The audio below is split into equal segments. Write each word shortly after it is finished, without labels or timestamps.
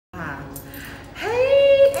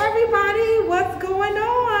going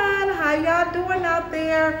on? How y'all doing out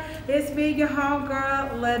there? It's me, your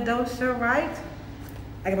homegirl, Ladosha, Wright.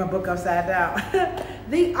 I got my book upside down.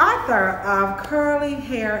 The author of Curly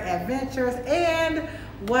Hair Adventures and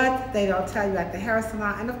What They Don't Tell You at the Hair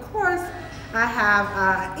Salon. And of course, I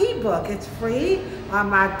have an ebook. It's free on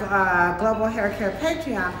my Global Hair Care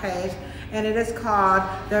Patreon page, and it is called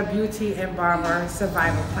The Beauty and Barber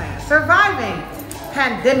Survival Plan. Surviving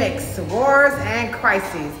Pandemics, Wars, and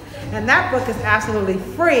Crises. And that book is absolutely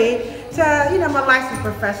free to, my licensed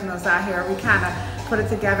professionals out here. We kind of put it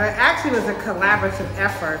together. It actually was a collaborative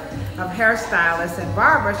effort of hairstylists and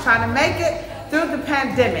barbers trying to make it through the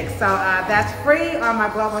pandemic. So that's free on my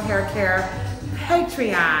Global Hair Care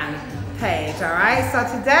Patreon page, all right? So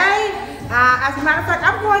today, as a matter of fact,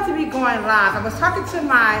 I'm going to be going live. I was talking to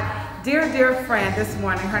my dear friend this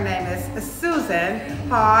morning. Her name is Susan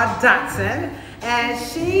Hall Dotson, and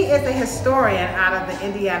she is a historian out of the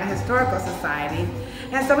Indiana Historical Society.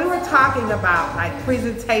 And so we were talking about like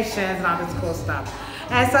presentations and all this cool stuff.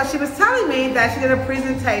 And so she was telling me that she did a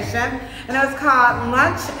presentation, and it was called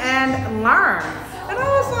Lunch and Learn. And I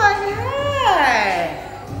was like, hey,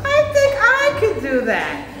 I think I could do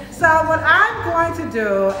that. So what I'm going to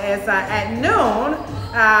do is at noon,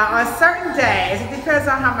 on certain days, it depends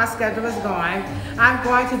on how my schedule is going, I'm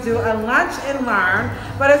going to do a lunch and learn,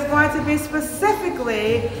 but it's going to be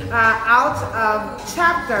specifically out of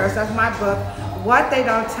chapters of my book, What They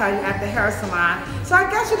Don't Tell You at the Hair Salon. So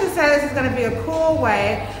I guess you could say this is going to be a cool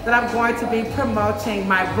way that I'm going to be promoting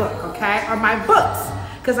my book, okay, or my books.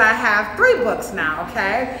 Because I have 3 books now,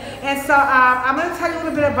 okay? And so I'm going to tell you a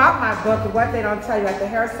little bit about my book, What They Don't Tell You at the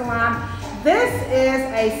Hair Salon. This is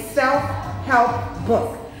a self-help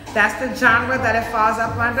book. That's the genre that it falls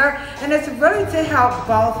up under. And it's really to help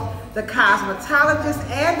both the cosmetologist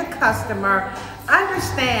and the customer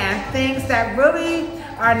understand things that really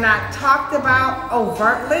are not talked about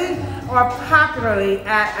overtly or popularly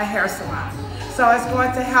at a hair salon. So it's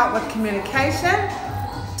going to help with communication.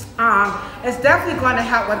 It's definitely going to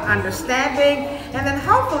help with understanding, and then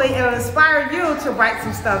hopefully it'll inspire you to write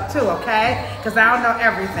some stuff too, okay? Because I don't know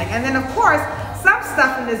everything. And then of course, some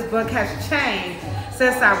stuff in this book has changed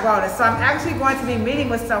since I wrote it. So I'm actually going to be meeting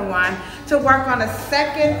with someone to work on a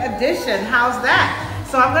 2nd edition. How's that?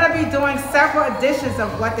 So I'm going to be doing several editions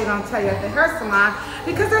of What They Don't Tell You at the Hair Salon,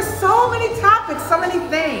 because there's so many topics, so many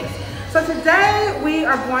things. So today we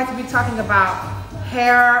are going to be talking about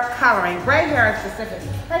hair coloring, gray hair in specific.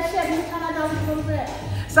 Hey, Chef, can you turn that down a little bit?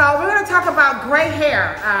 So we're going to talk about gray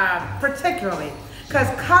hair particularly, because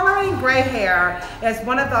coloring gray hair is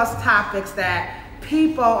one of those topics that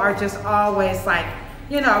people are just always like,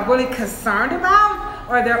 really concerned about,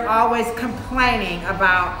 or they're always complaining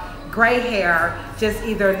about gray hair just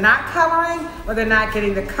either not coloring or they're not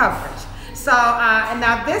getting the coverage. So, and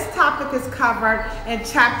now this topic is covered in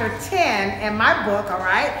chapter 10 in my book, all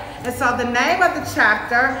right? And so the name of the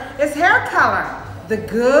chapter is Hair Color, the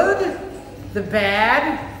Good, the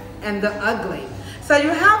Bad, and the Ugly. So you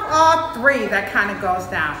have all 3 that kind of goes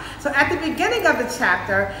down. So at the beginning of the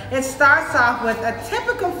chapter, it starts off with a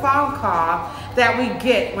typical phone call that we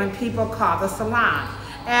get when people call the salon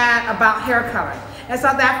and about hair coloring. And so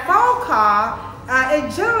that phone call,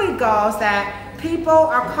 it generally goes that people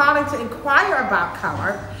are calling to inquire about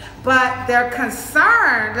color, but they're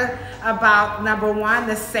concerned about, number 1,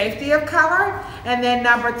 the safety of color, and then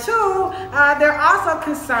number 2, they're also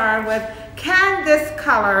concerned with, can this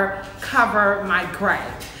color cover my gray?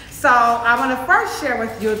 So I want to first share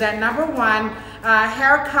with you that number 1,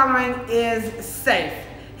 hair coloring is safe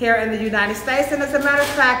here in the United States, and as a matter of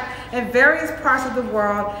fact, in various parts of the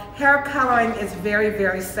world, hair coloring is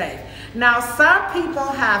very safe. Now, some people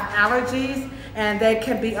have allergies, and they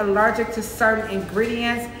can be allergic to certain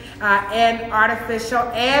ingredients in artificial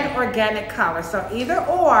and organic color. So either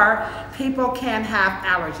or, people can have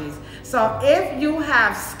allergies. So if you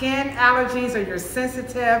have skin allergies, or you're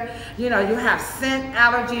sensitive, you have scent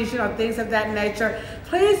allergies, things of that nature,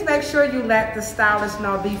 please make sure you let the stylist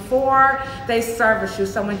know before they service you.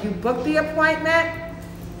 So when you book the appointment,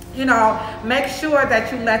 make sure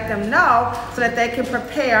that you let them know so that they can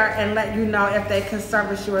prepare and let you know if they can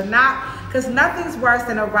service you or not. Because nothing's worse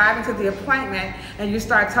than arriving to the appointment and you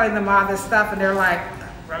start telling them all this stuff and they're like,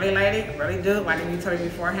 really, lady? Really, dude? Why didn't you tell me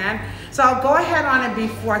beforehand? So go ahead on and be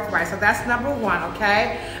forthright. So that's number 1,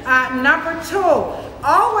 okay? Number 2,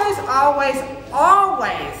 always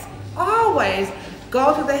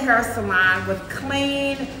go to the hair salon with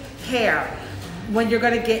clean hair when you're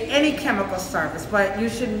going to get any chemical service, but you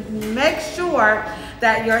should make sure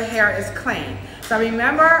that your hair is clean. So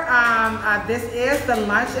remember, this is the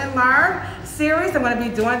Lunch and Learn. series. I'm going to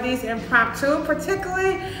be doing these impromptu,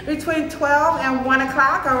 particularly between 12 and 1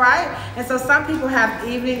 o'clock, all right? And so some people have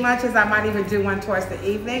evening lunches. I might even do one towards the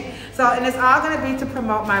evening. So, and it's all going to be to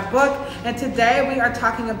promote my book. And today we are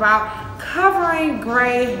talking about covering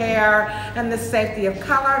gray hair and the safety of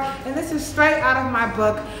color. And this is straight out of my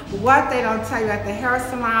book, What They Don't Tell You at the Hair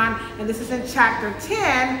Salon. And this is in chapter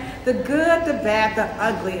 10, the good, the bad, the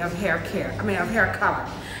ugly of hair care, of hair color.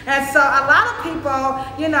 And so a lot of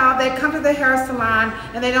people, you know, they come to the hair salon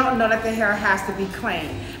and they don't know that the hair has to be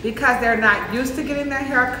clean because they're not used to getting their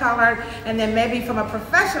hair colored, and then maybe from a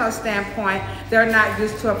professional standpoint, they're not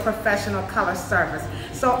used to a professional color service.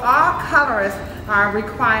 So all colorists are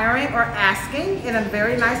requiring or asking in a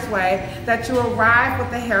very nice way that you arrive with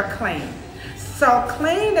the hair clean. So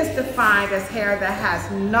clean is defined as hair that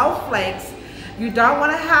has no flakes. You don't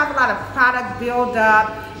want to have a lot of product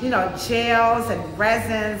buildup, you know, gels and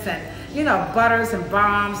resins and, you know, butters and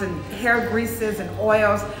balms and hair greases and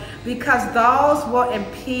oils, because those will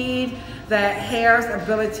impede the hair's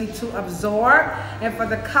ability to absorb and for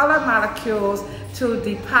the color molecules to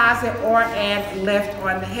deposit or and lift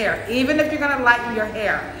on the hair, even if you're going to lighten your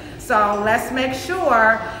hair. So let's make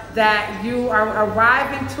sure that you are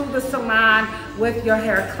arriving to the salon with your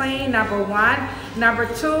hair clean, number one. Number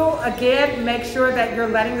two, again, make sure that you're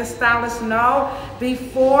letting the stylist know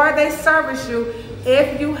before they service you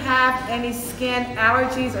if you have any skin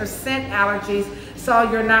allergies or scent allergies, so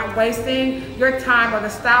you're not wasting your time or the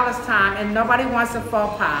stylist's time, and nobody wants a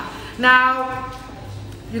faux pas. Now,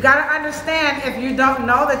 you gotta understand, if you don't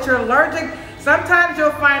know that you're allergic, sometimes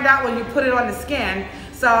you'll find out when you put it on the skin.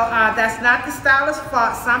 So that's not the stylist's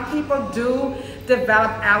fault. Some people do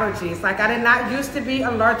develop allergies. Like, I did not used to be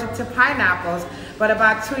allergic to pineapples, but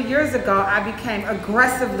about 2 years ago, I became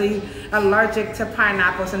aggressively allergic to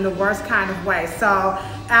pineapples in the worst kind of way. So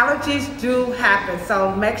allergies do happen.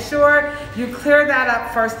 So make sure you clear that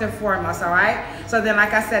up first and foremost, all right? So then,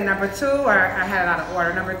 like I said, number two, or I had it out of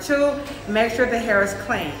order. Number two, make sure the hair is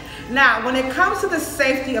clean. Now, when it comes to the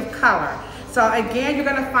safety of color, so again, you're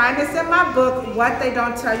gonna find this in my book, What They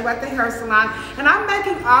Don't Tell You at the Hair Salon, and I'm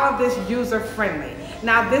making all of this user-friendly.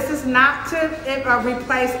 Now, this is not to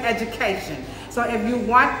replace education. So if you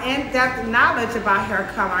want in-depth knowledge about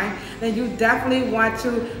hair coloring, then you definitely want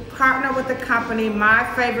to partner with the company. My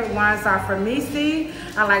favorite ones are from Misi.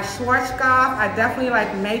 I like Schwarzkopf. I definitely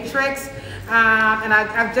like Matrix. And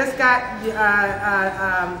I've just got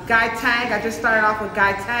Guy Tang. I just started off with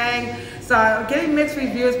Guy Tang. So I'm getting mixed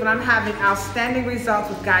reviews, but I'm having outstanding results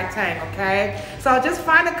with Guy Tang, okay? So just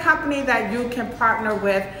find a company that you can partner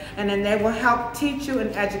with, and then they will help teach you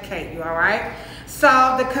and educate you, all right?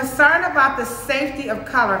 So the concern about the safety of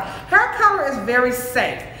color, hair color is very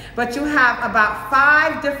safe, but you have about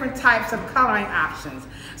 5 different types of coloring options.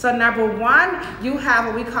 So number one, you have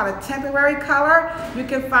what we call a temporary color. You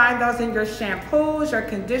can find those in your shampoos, your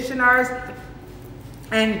conditioners,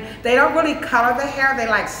 and they don't really color the hair, they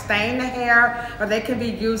like stain the hair, or they can be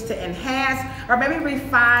used to enhance or maybe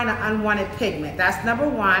refine an unwanted pigment. That's number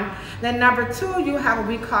one. Then number two, you have what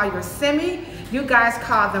we call your semi. You guys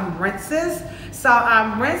call them rinses. So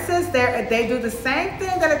rinses, they do the same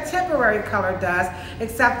thing that a temporary color does,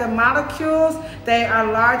 except the molecules, they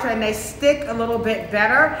are larger and they stick a little bit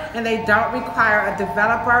better, and they don't require a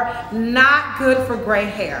developer. Not good for gray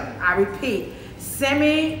hair. I repeat,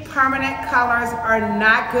 semi-permanent colors are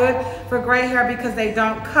not good for gray hair because they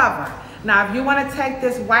don't cover. Now, if you want to take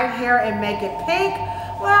this white hair and make it pink,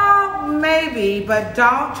 well, maybe, but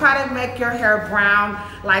don't try to make your hair brown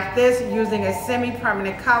like this using a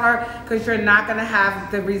semi-permanent color, because you're not going to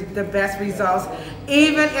have the best results,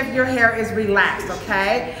 even if your hair is relaxed,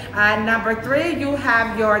 okay? Number three, you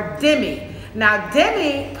have your demi. Now,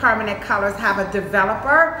 demi-permanent colors have a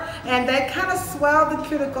developer, and they kind of swell the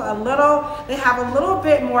cuticle a little. They have a little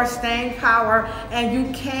bit more staying power, and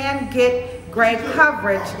you can get gray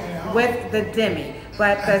coverage with the demi.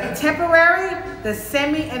 But the temporary, the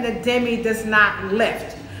semi, and the demi does not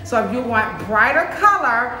lift. So if you want brighter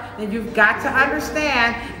color, then you've got to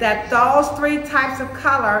understand that those 3 types of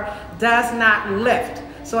color does not lift.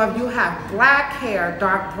 So if you have black hair,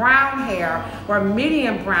 dark brown hair, or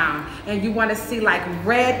medium brown, and you want to see like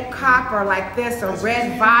red copper like this, or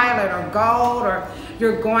red violet, or gold, or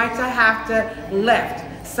you're going to have to lift.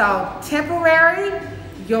 So temporary,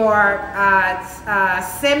 your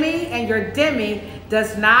semi, and your demi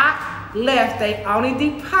does not lift. They only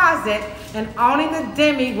deposit, and only the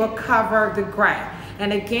demi will cover the gray.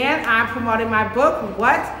 And again, I'm promoting my book,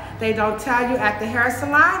 What They Don't Tell You at the Hair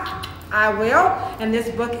Salon. I will. And this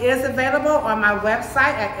book is available on my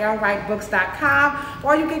website at wrightbooks.com,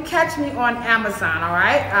 or you can catch me on Amazon, all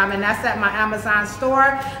right? And that's at my Amazon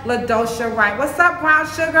store, Ladosha Wright. What's up, Brown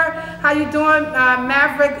Sugar? How you doing?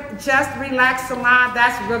 Maverick Just Relax Salon.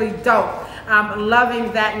 That's really dope. I'm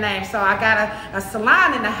loving that name. So I got a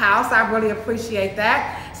salon in the house. I really appreciate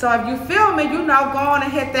that. So if you feel me, you know, go on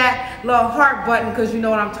and hit that little heart button, because you know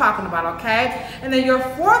what I'm talking about, okay? And then your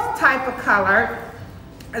fourth type of color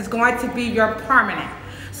is going to be your permanent.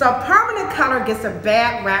 So permanent color gets a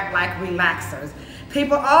bad rap like relaxers.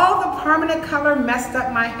 People, all the permanent color messed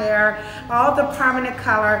up my hair, all the permanent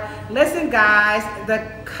color. Listen guys, the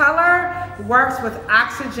color works with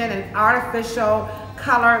oxygen and artificial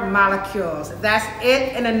color molecules. That's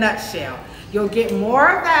it in a nutshell. You'll get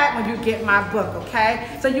more of that when you get my book,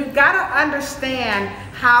 okay? So you gotta understand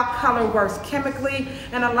how color works chemically,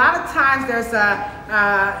 and a lot of times there's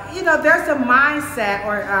there's a mindset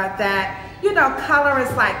or that, you know,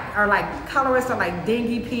 colorists are like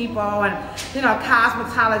dingy people, and, you know,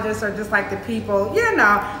 cosmetologists are just like the people, you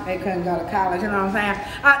know, they couldn't go to college, you know what I'm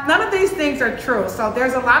saying? None of these things are true. So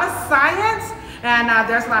there's a lot of science, and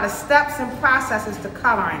there's a lot of steps and processes to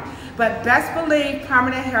coloring. But best believe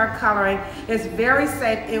permanent hair coloring is very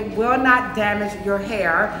safe. It will not damage your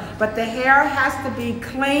hair, but the hair has to be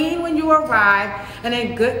clean when you arrive and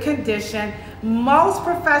in good condition. Most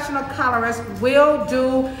professional colorists will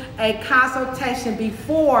do a consultation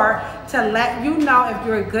before to let you know if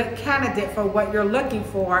you're a good candidate for what you're looking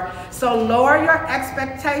for. So lower your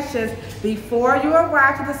expectations before you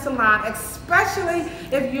arrive to the salon, especially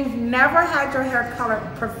if you've never had your hair colored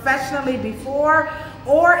professionally before,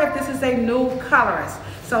 or if this is a new colorist.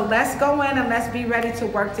 So let's go in and let's be ready to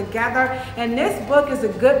work together. And this book is a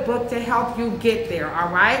good book to help you get there,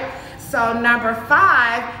 all right? So number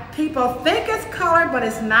 5, people think it's colored, but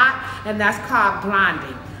it's not, and that's called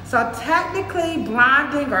blonding. So technically,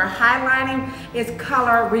 blonding or highlighting is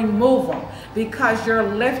color removal, because you're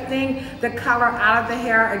lifting the color out of the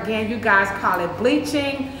hair. Again, you guys call it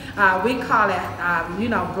bleaching. We call it,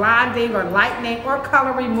 blonding or lightening, or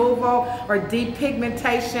color removal or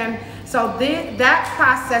depigmentation. So that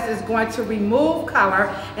process is going to remove color,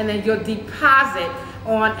 and then you'll deposit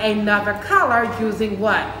on another color using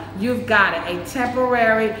what? You've got it, a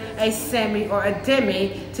temporary, a semi, or a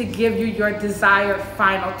demi to give you your desired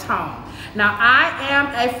final tone. Now, I am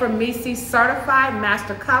a Framisi certified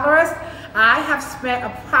master colorist. I have spent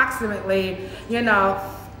approximately,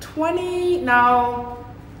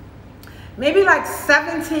 maybe like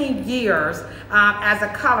 17 years as a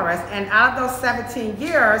colorist. And out of those 17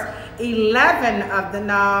 years,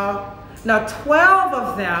 12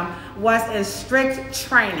 of them was in strict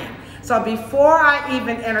training. So before I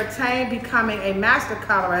even entertained becoming a master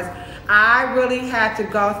colorist, I really had to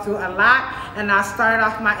go through a lot, and I started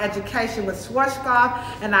off my education with Schwarzkopf,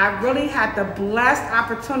 and I really had the blessed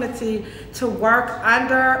opportunity to work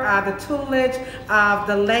under the tutelage of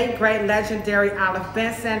the late, great, legendary Olive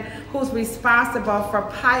Benson, who's responsible for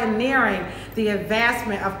pioneering the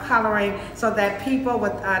advancement of coloring so that people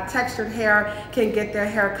with textured hair can get their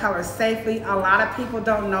hair colored safely. A lot of people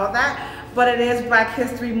don't know that, but it is Black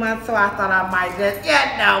History Month, so I thought I might just,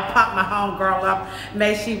 pump my homegirl up.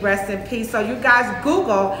 May she rest in peace. So you guys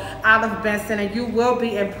Google Olive Benson and you will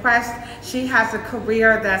be impressed. She has a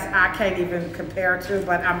career that's I can't even compare to,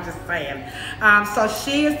 but I'm just saying. So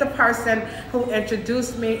she is the person who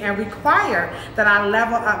introduced me and required that I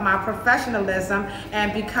level up my professionalism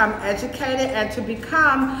and become educated and to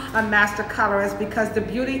become a master colorist, because the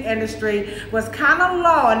beauty industry was kind of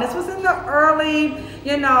low, and this was in the early, late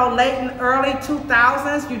and early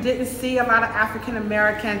 2000s. You didn't see a lot of African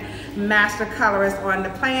American master colorists on the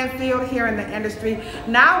playing field here in the industry.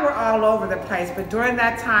 Now we're all over the place, but during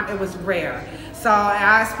that time it was rare. So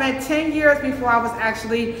I spent 10 years before I was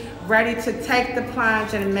actually ready to take the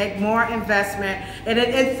plunge and make more investment. And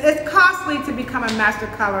it's costly to become a master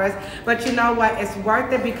colorist, but you know what? It's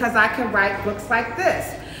worth it, because I can write books like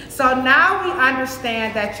this. So now we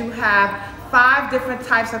understand that you have 5 different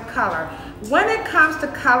types of color. When it comes to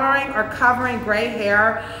coloring or covering gray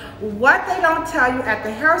hair, what they don't tell you at the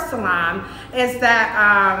hair salon is that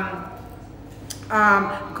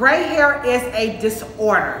gray hair is a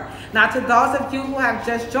disorder. Now, to those of you who have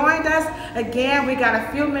just joined us, again, we got a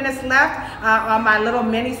few minutes left on my little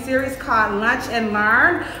mini series called Lunch and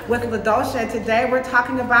Learn with Ladosha. And today we're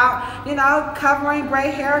talking about, covering gray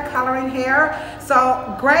hair, coloring hair.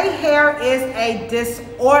 So gray hair is a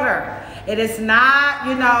disorder. It is not,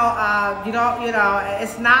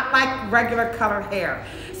 it's not like regular colored hair.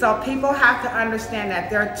 So people have to understand that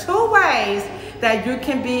there are 2 ways that you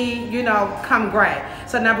can be, you know, come gray.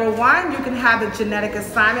 So number one, you can have a genetic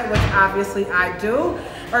assignment, which obviously I do.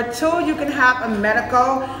 Or two, you can have a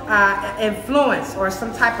medical influence or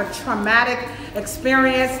some type of traumatic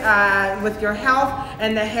experience with your health,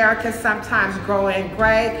 and the hair can sometimes grow in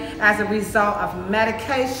gray as a result of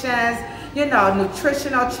medications, you know,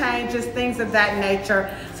 nutritional changes, things of that nature.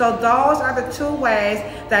 So those are the two ways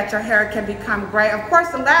that your hair can become gray. Of course,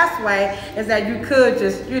 the last way is that you could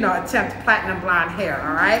just, you know, attempt platinum blonde hair,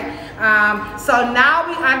 all right? So now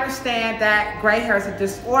we understand that gray hair is a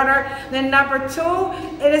disorder. Then number two,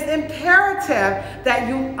 it is imperative that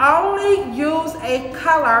you only use a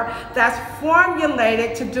color that's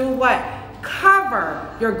formulated to do what? Cover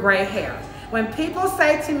your gray hair. When people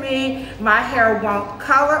say to me, my hair won't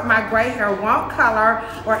color, my gray hair won't color,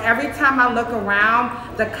 or every time I look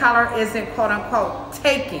around, the color isn't quote unquote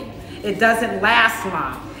taking. It doesn't last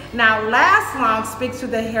long. Now, last long speaks to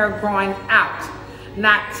the hair growing out.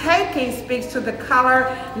 Not taking speaks to the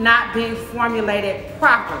color not being formulated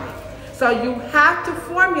properly. So you have to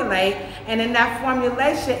formulate, and in that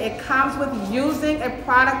formulation, it comes with using a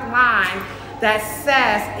product line that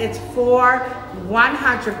says it's for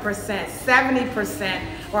 100%, 70%,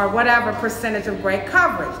 or whatever percentage of gray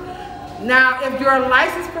coverage. Now, if you're a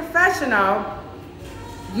licensed professional,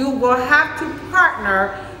 you will have to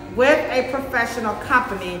partner with a professional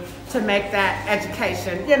company to make that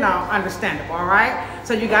education, you know, understandable, all right?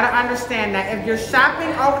 So you gotta understand that if you're shopping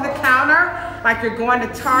over the counter, like you're going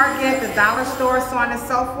to Target, the dollar store, so on and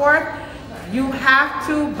so forth, you have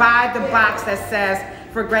to buy the box that says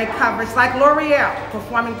for gray coverage, like L'Oreal,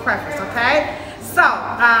 Performing Preference, okay? So,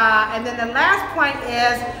 and then the last point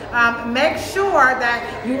is make sure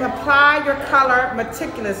that you apply your color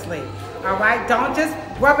meticulously, all right? Don't just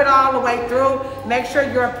rub it all the way through. Make sure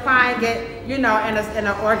you're applying it, you know, in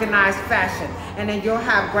an organized fashion, and then you'll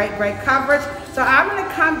have great coverage. So I'm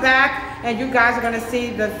gonna come back, and you guys are gonna see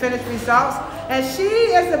the finished results. And she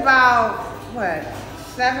is about, what,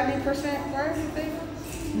 70% gray, you think?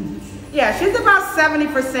 Yeah, she's about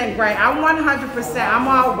 70% gray. I'm 100%, I'm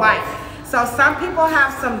all white. So some people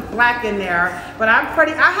have some black in there, but I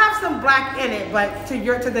have some black in it, but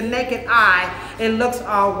to the naked eye, it looks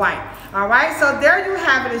all white. All right, so there you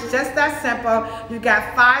have it. It's just that simple. You've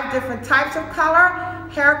got 5 different types of color.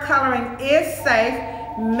 Hair coloring is safe.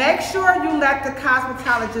 Make sure you let the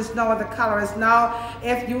cosmetologist know, or the colorist know,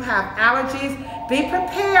 if you have allergies. Be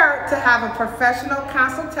prepared to have a professional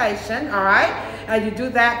consultation, all right? You do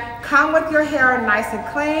that. Come with your hair nice and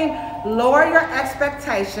clean. Lower your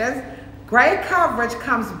expectations. Gray coverage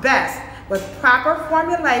comes best with proper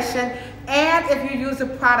formulation, and if you use a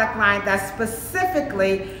product line that's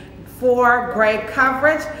specifically for gray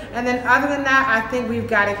coverage. And then other than that, I think we've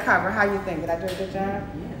got it covered. How you think? Did I do a good job?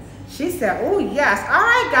 She said, oh yes. All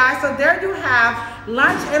right, guys, so there you have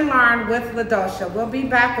Lunch and Learn with Ladosha. We'll be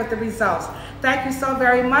back with the results. Thank you so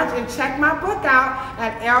very much, and check my book out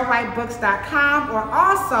at wrightbooks.com, or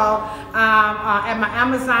also at my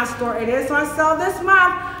Amazon store. It is on sale this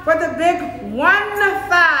month for the big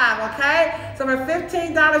 1-5, okay? So for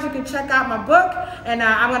 $15, you can check out my book, and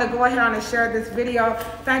I'm gonna go ahead on and share this video.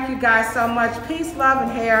 Thank you guys so much. Peace, love,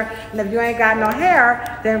 and hair. And if you ain't got no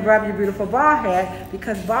hair, then rub your beautiful bald head,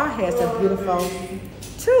 because bald heads are beautiful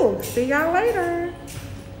too. See y'all later.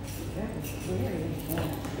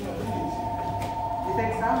 You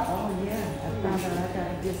think so? Oh yeah, I found out I got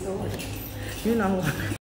a disorder. You know.